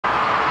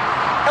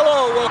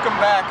Hello, welcome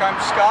back. I'm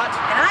Scott.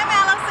 And I'm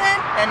Allison.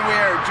 And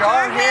we're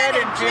Jarhead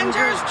and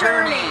Ginger's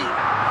Journey.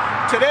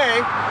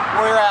 Today,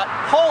 we're at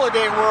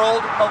Holiday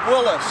World of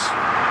Willis.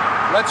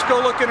 Let's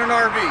go look at an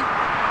RV.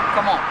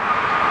 Come on.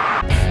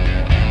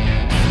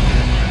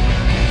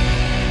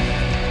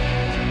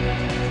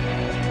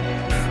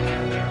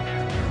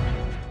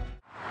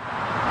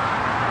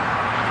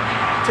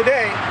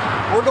 Today,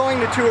 we're going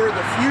to tour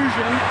the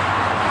Fuzion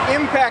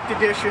Impact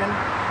Edition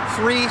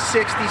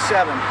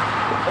 367.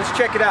 Let's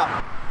check it out.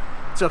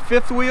 It's a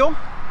fifth wheel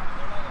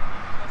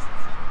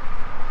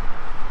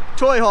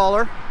toy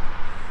hauler.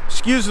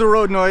 Excuse the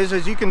road noise.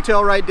 As you can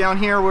tell right down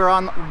here, we're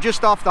on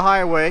just off the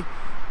highway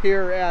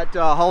here at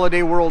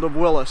Holiday World of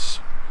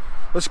Willis.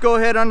 Let's go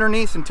ahead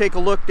underneath and take a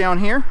look down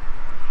here.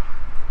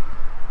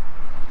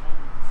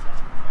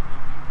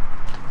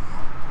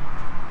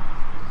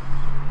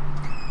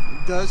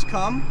 It does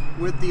come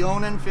with the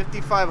Onan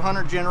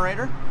 5500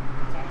 generator.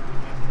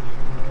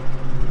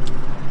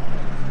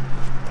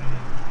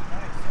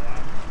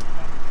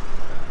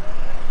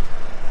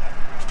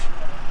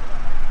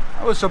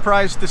 I was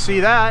surprised to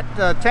see that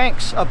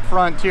tanks up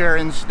front here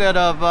instead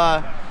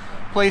of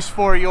place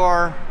for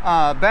your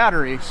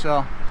battery.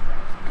 So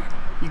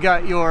you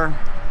got your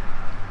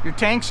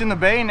tanks in the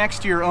bay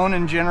next to your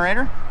Onan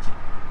generator.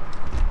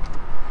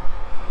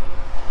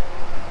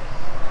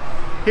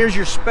 Here's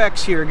your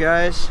specs here,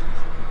 guys.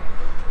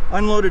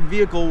 Unloaded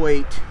vehicle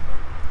weight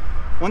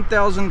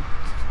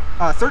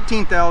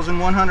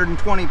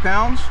 13,120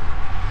 pounds.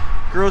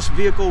 Gross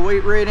vehicle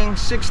weight rating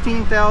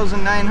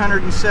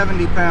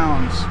 16,970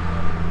 pounds.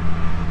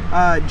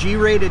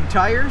 G-rated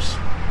tires.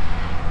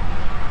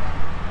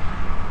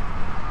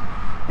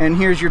 And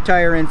here's your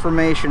tire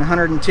information,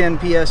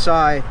 110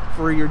 psi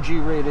for your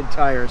G-rated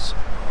tires.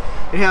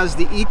 It has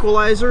the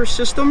equalizer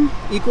system,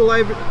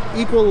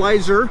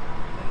 equalizer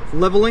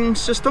leveling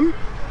system.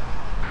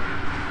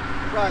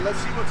 Right, let's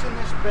see what's in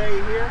this bay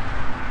here.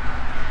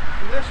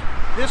 In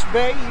this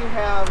bay you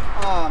have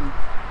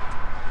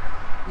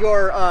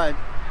your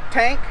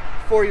tank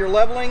for your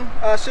leveling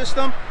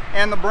system,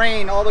 and the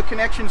brain, all the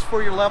connections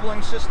for your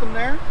leveling system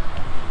there.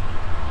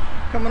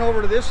 Coming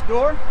over to this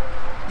door,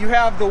 you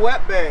have the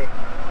wet bay,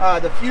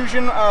 the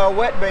Fuzion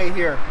wet bay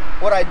here.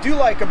 What I do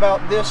like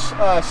about this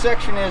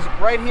section is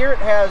right here it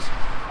has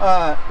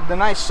the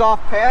nice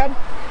soft pad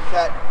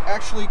that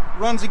actually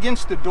runs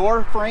against the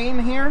door frame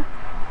here.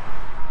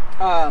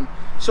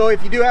 So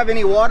if you do have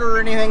any water or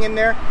anything in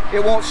there,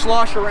 it won't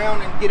slosh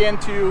around and get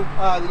into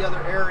the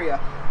other area.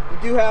 We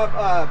do have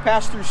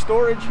pass-through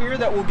storage here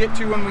that we'll get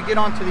to when we get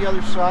onto the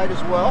other side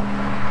as well.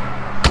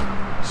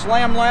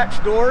 Slam latch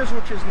doors,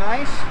 which is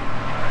nice.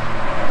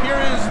 Here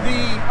is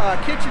the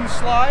kitchen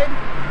slide.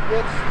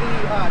 It's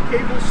the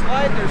cable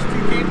slide. There's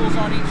two cables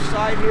on each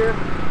side here.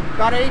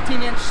 Got an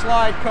 18-inch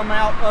slide come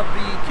out of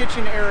the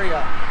kitchen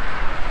area.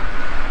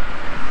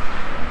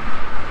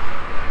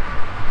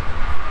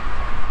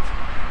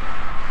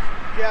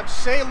 You have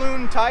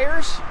Saloon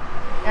tires,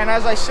 and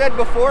as I said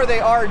before, they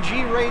are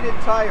G-rated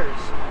tires.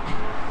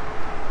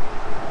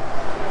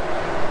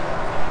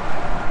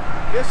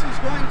 This is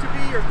going to be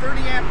your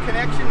 30 amp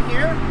connection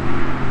here.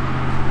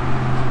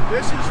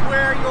 This is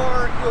where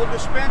you'll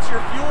dispense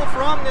your fuel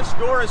from. This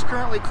door is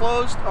currently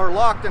closed or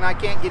locked and I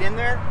can't get in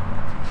there.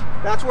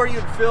 That's where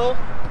you'd fill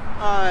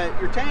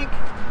your tank.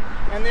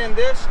 And then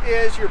this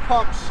is your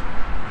pumps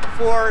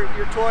for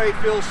your toy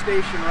fill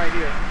station right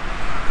here.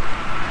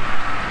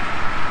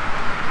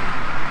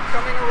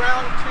 Coming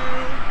around to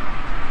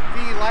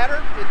the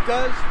ladder, it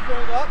does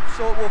fold up,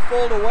 so it will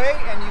fold away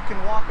and you can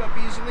walk up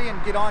easily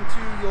and get onto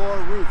your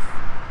roof.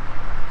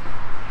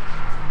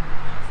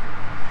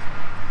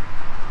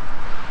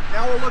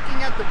 Now we're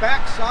looking at the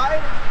back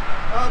side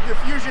of the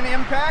Fuzion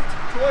Impact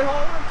toy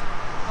hauler.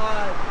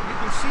 You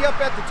can see up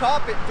at the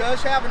top it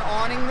does have an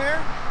awning there,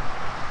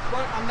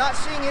 but I'm not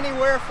seeing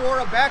anywhere for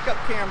a backup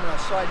camera,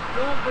 so I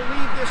don't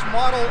believe this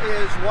model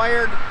is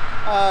wired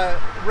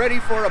ready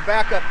for a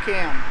backup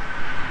cam.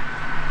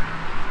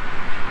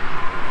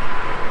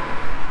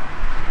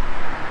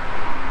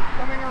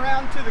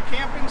 To the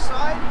camping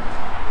side,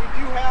 we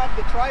do have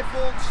the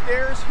tri-fold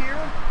stairs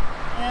here,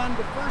 and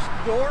the first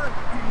door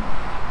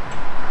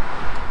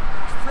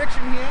is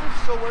friction hinge,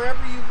 so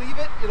wherever you leave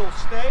it, it'll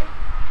stay.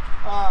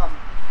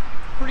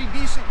 Pretty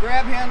decent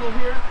grab handle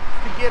here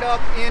to get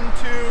up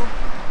into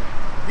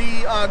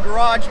the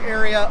garage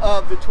area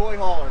of the toy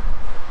hauler.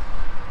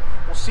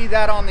 We'll see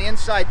that on the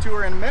inside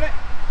tour in a minute.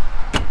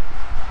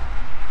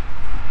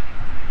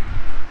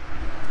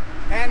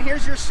 And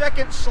here's your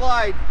second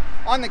slide.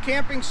 On the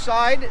camping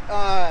side,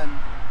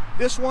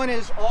 this one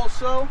is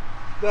also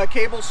the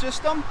cable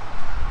system,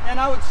 and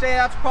I would say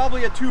that's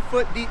probably a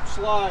 2-foot deep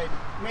slide,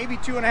 maybe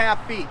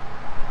 2.5 feet.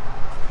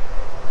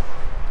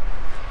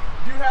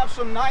 Do have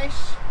some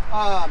nice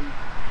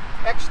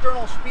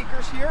external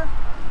speakers here,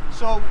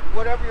 so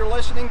whatever you're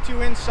listening to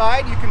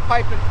inside, you can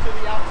pipe it to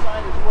the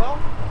outside as well.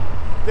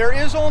 There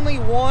is only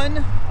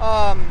one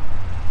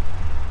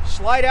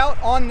slide out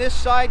on this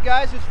side,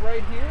 guys. It's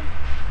right here.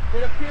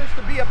 It appears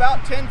to be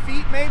about 10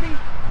 feet maybe.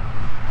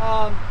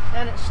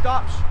 and it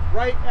stops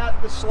right at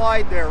the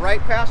slide there,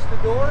 right past the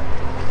door.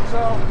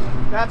 So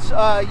that's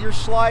your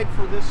slide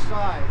for this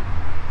side.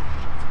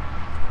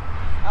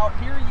 Out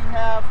here you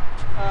have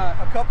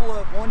a couple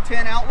of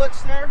 110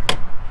 outlets there.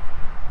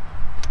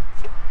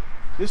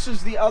 This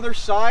is the other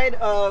side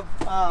of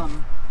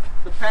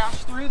the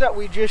pass-through that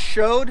we just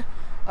showed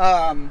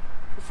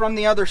from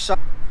the other side.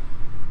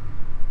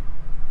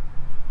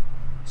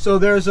 So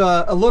there's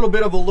a little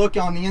bit of a look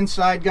on the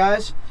inside,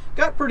 guys.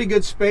 Got pretty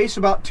good space,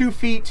 about 2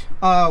 feet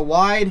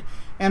wide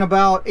and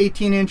about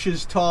 18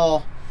 inches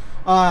tall.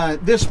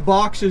 This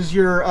box is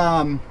your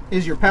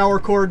power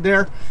cord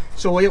there,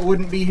 so it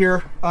wouldn't be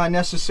here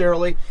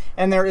necessarily.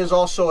 And there is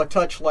also a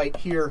touch light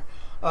here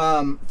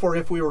for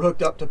if we were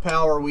hooked up to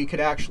power, we could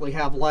actually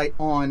have light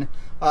on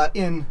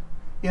in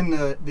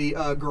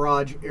the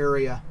garage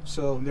area.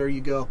 So there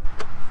you go.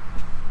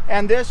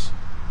 And this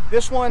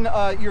one,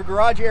 your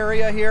garage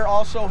area here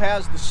also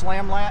has the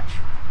slam latch,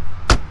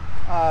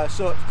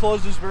 so it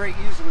closes very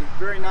easily.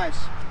 Very nice.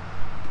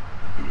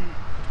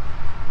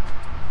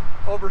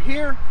 Over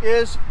here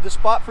is the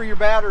spot for your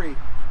battery.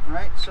 All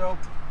right, so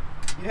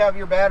you have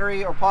your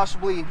battery or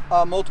possibly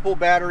multiple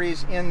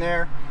batteries in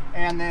there,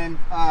 and then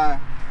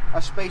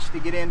a space to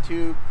get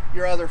into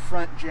your other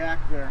front jack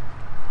there.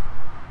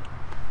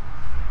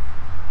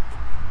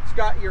 It's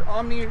got your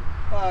Omni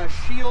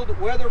Shield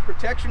weather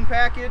protection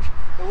package.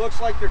 It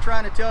looks like they're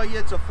trying to tell you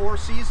it's a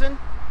 4-season,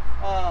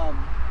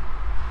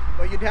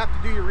 but you'd have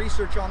to do your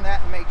research on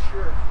that and make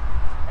sure.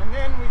 And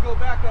then we go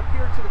back up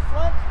here to the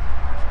front.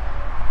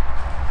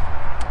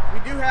 We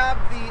do have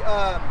the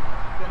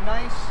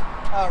nice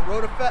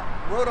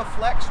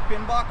Rotaflex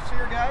pin box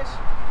here, guys,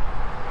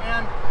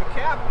 and the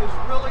cap is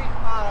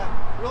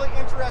really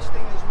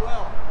interesting as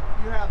well.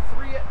 You have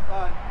 3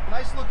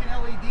 nice looking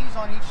LEDs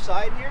on each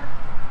side here,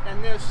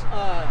 and this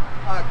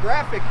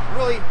graphic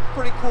really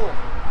pretty cool.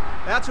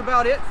 That's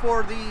about it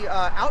for the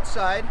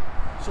outside.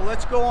 So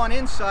let's go on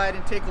inside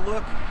and take a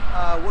look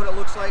what it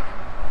looks like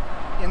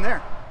in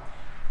there.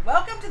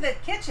 Welcome to the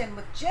kitchen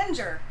with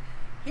Ginger.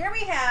 Here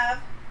we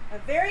have a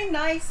very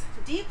nice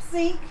deep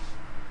sink,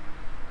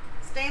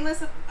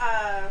 stainless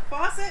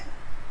faucet,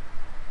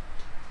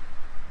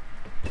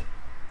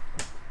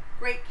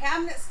 great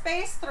cabinet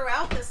space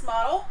throughout this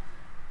model.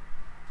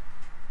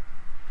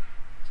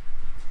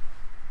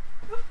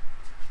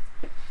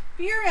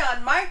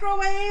 Fuzion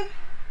microwave,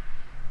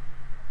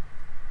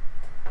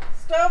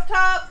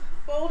 stovetop,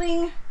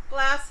 folding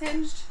glass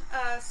hinged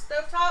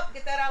stovetop,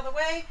 get that out of the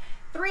way,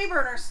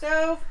 3-burner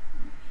stove.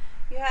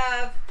 You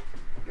have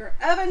your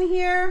oven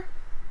here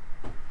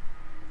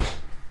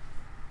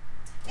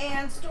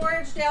and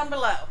storage down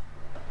below.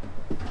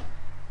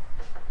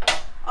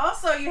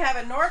 Also, you have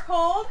a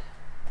Norcold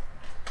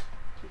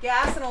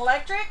gas and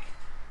electric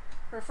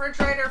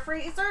refrigerator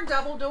freezer,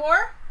 double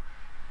door,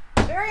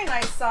 very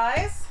nice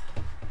size,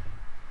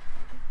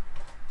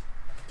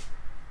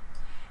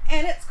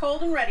 and it's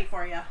cold and ready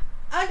for you.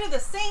 Under the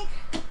sink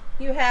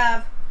you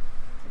have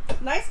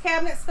nice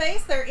cabinet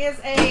space. There is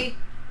a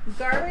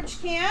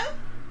garbage can.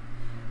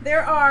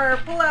 There are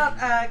pull-out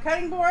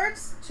cutting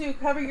boards to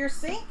cover your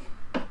sink.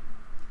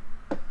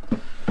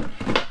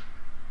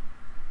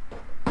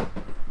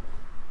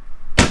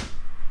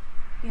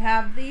 You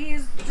have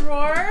these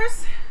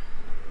drawers.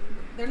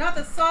 They're not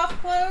the soft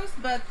close,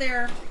 but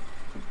they're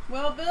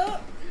well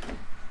built.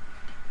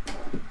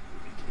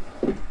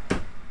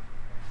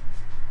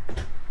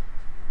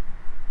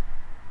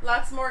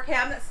 Lots more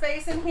cabinet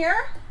space in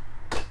here.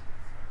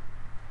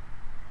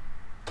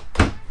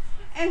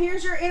 And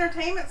here's your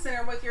entertainment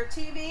center with your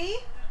TV,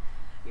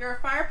 your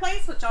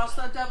fireplace, which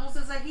also doubles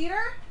as a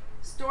heater,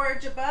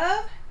 storage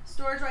above,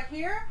 storage right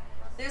here.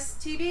 This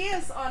TV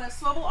is on a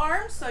swivel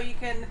arm, so you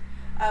can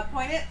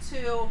point it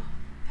to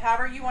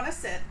however you want to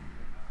sit.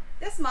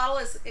 This model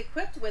is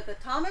equipped with a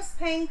Thomas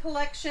Paine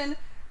Collection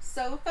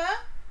sofa.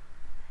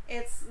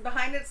 It's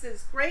behind it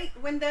says great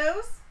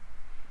windows,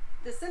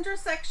 the center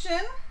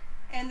section,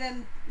 and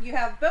then you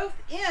have both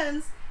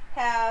ends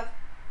have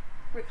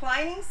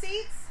reclining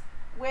seats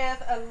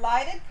with a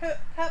lighted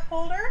cup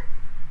holder,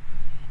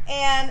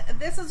 and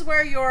this is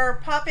where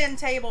your pop-in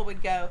table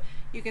would go.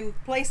 You can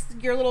place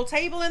your little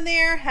table in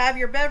there, have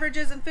your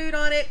beverages and food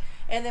on it,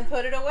 and then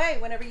put it away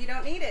whenever you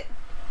don't need it.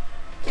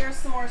 Here's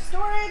some more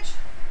storage.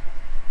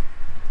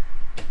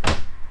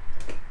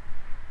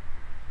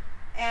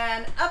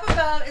 And up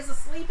above is a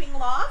sleeping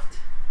loft.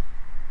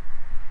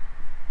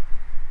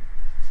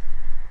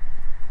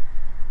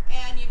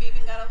 And you've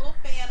even got a little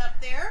fan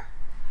up there.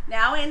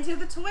 Now into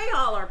the toy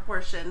hauler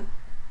portion.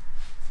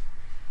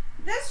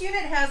 This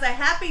unit has a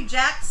Happy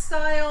Jack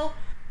style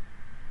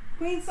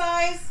queen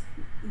size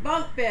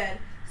bunk bed.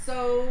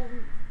 So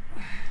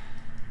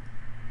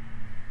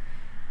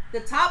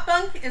the top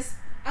bunk is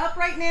up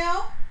right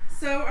now.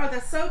 So are the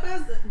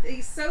sofas.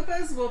 These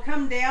sofas will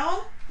come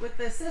down with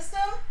the system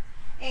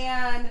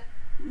and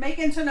make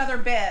into another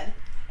bed.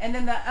 And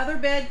then the other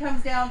bed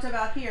comes down to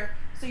about here.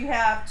 So you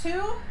have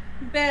 2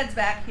 beds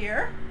back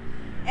here.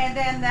 And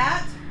then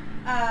that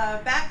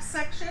back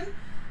section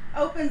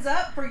opens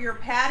up for your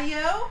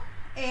patio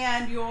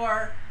and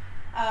your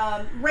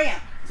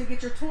ramp to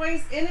get your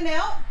toys in and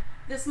out.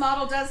 This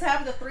model does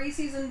have the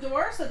 3-season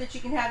door so that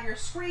you can have your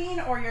screen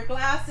or your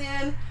glass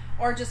in,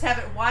 or just have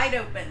it wide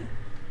open.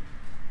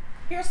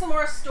 Here's some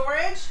more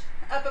storage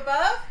up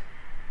above.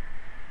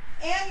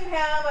 And you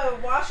have a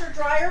washer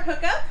dryer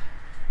hookup.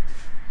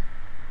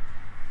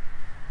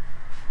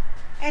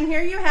 And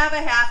here you have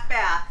a half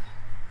bath.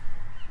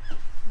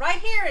 Right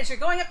here, as you're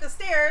going up the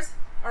stairs,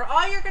 are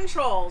all your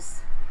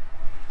controls.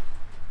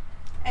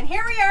 And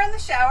here we are in the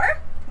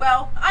shower.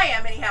 Well, I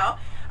am anyhow.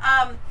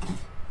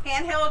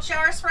 Handheld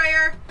shower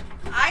sprayer.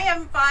 I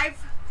am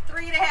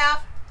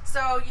 5'3½",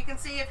 so you can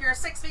see if you're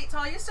 6 feet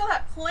tall, you still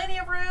have plenty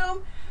of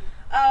room.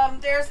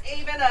 There's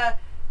even a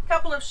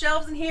couple of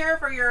shelves in here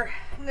for your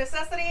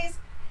necessities,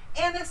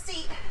 and a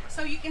seat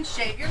so you can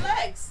shave your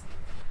legs.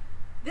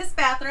 This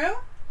bathroom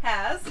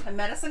has a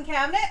medicine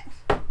cabinet,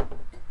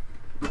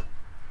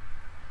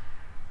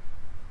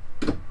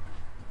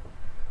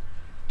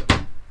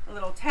 a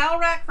little towel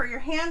rack for your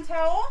hand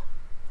towel,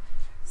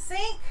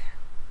 sink,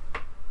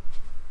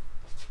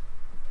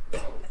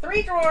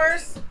 3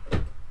 drawers,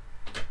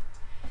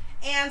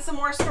 and some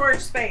more storage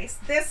space.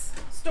 This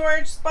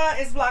storage spot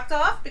is blocked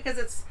off because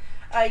it's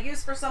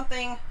used for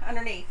something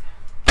underneath.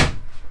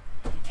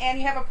 And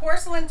you have a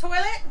porcelain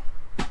toilet,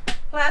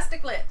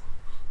 plastic lid.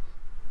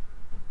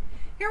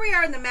 Here we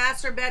are in the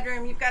master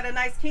bedroom. You've got a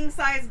nice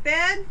king-size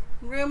bed,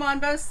 room on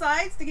both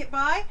sides to get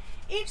by.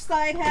 Each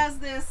side has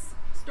this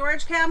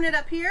storage cabinet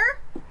up here,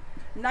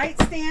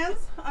 nightstands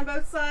on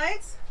both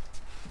sides,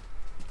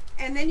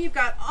 and then you've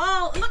got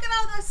look at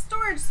all this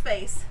storage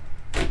space.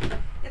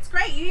 It's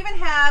great. You even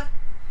have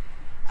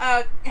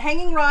a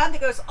hanging rod that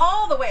goes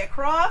all the way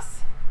across,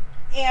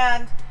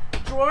 and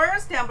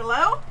drawers down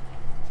below.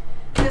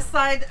 This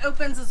side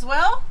opens as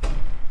well.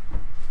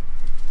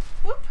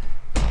 Whoop.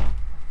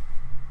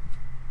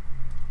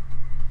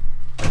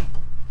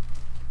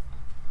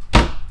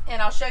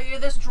 And I'll show you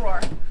this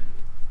drawer.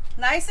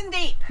 Nice and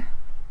deep.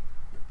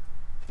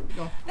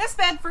 This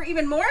bed, for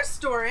even more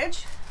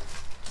storage,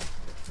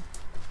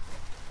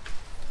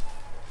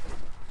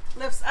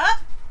 lifts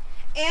up,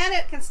 and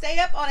it can stay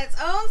up on its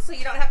own, so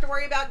you don't have to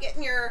worry about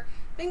getting your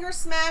fingers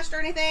smashed or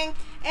anything,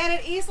 and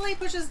it easily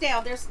pushes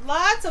down. There's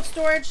lots of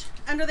storage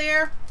under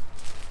there.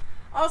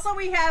 Also,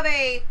 we have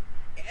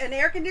an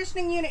air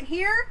conditioning unit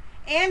here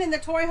and in the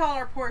toy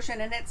hauler portion,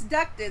 and it's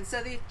ducted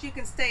so that you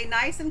can stay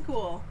nice and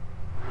cool.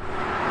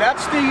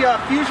 That's the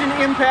Fuzion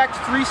Impact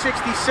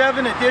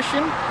 367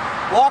 edition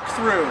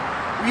walkthrough.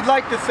 We'd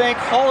like to thank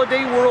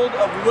Holiday World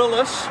of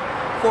Willis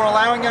for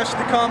allowing us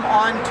to come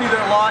onto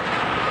their lot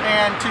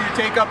and to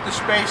take up the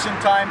space and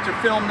time to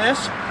film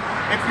this.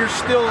 If you're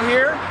still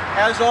here,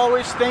 as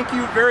always, thank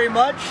you very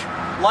much.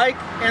 Like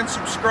and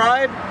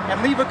subscribe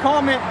and leave a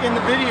comment in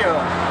the video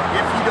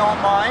if you don't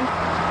mind.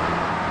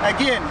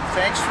 Again,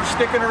 thanks for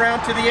sticking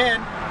around to the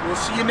end. We'll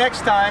see you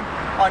next time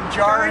on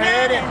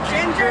Jarhead and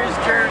Ginger's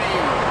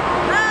Journey.